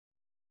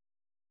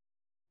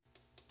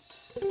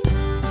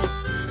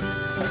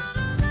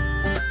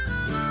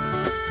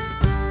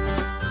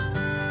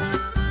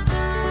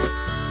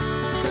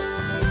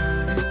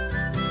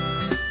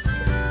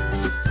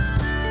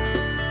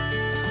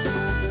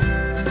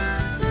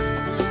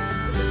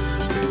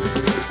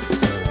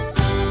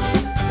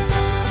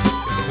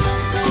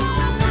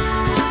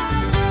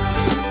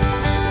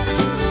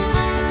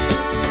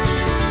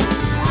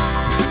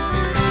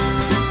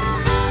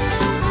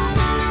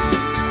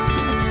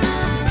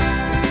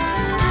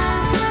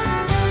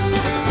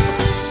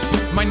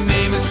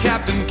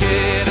Captain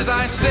Kidd as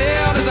I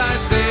sailed, as I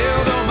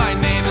sailed. Oh, my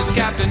name is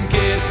Captain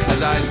Kidd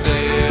as I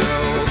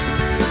sailed.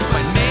 My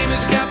name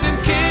is Captain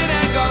Kidd,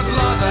 and God's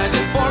laws I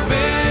did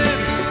forbid,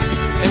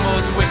 and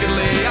most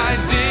wickedly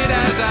I did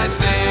as I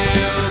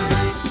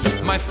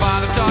sailed. My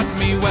father taught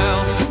me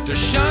well to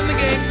shun the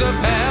gates of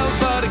hell,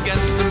 but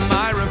against him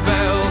I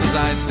rebelled as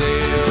I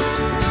sailed.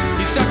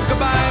 He stuck a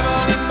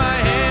Bible in my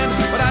hand,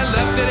 but I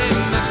left it in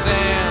the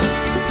sand,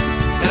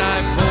 and I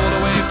pulled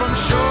away from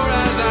shore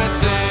as I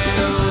sailed.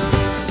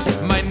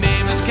 My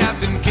name is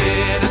Captain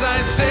Kidd as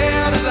I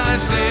sailed, as I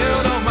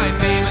sailed. Oh, my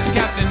name is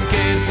Captain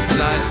Kidd as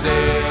I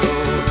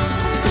sailed.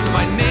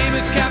 My name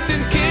is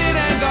Captain Kidd,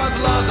 and God's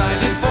laws I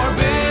did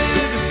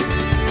forbid,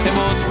 and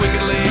most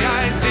wickedly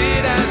I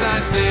did as I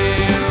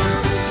sailed.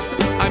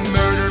 I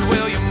murdered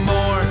William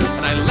Moore,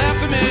 and I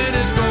left him in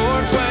his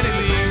gore 20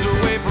 leagues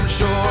away from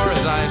shore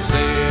as I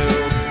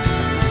sailed.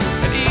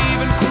 And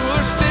even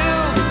crueler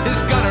still, his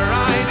gunner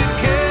I did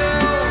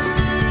kill,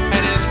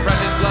 and his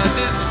precious blood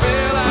did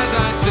spill as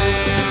I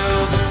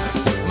sailed.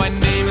 My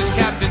name is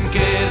Captain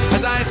Kidd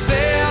as I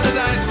sailed, as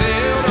I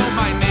sailed. Oh,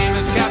 my name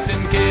is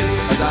Captain Kidd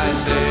as I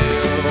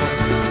sailed.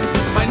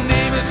 My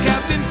name is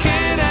Captain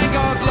Kidd, and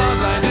God's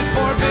laws I did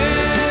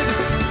forbid,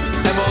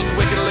 and most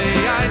wickedly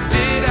I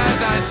did as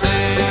I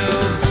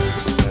sailed.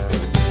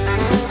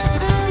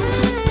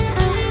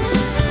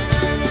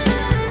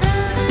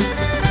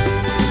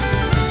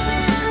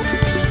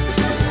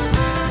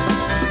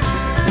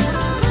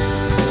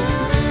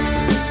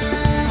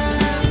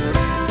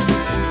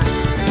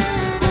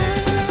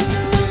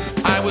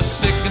 I was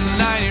sick and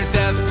nigh near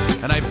death,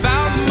 and I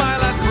vowed with my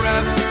last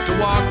breath to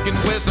walk in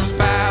wisdom's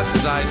path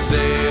as I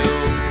sailed.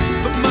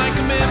 But my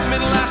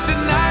commitment lasted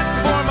not,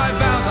 for my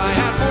vows I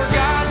had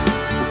forgot.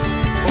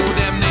 Oh,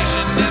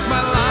 damnation is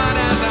my lot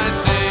as I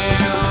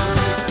sailed.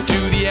 To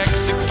the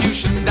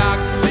execution dock,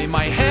 lay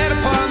my head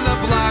upon the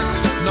block.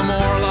 No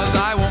more laws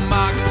I will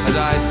mock as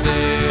I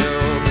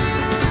sailed.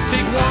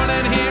 Take warning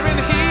and hear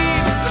and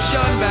heed to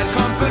shun bad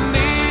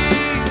company,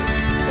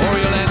 or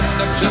you'll end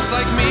up just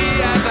like me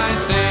as I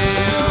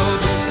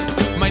sailed.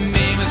 My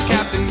name is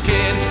Captain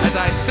Kidd as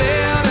I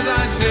sailed, as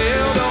I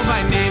sailed. Oh,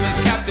 my name is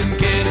Captain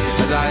Kidd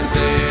as I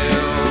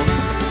sailed.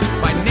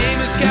 My name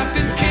is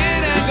Captain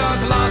Kidd, and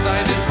God's laws I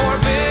did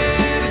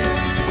forbid,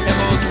 and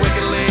most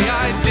wickedly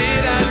I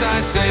did as I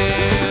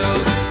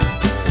sailed.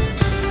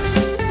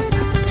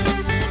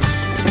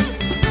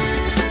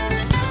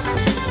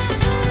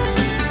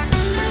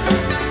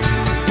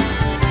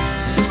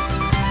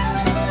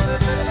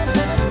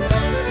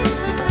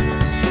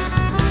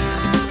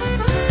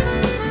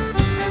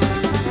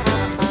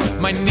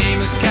 My name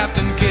is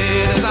Captain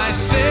Kidd as I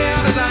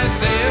sailed, as I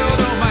sailed.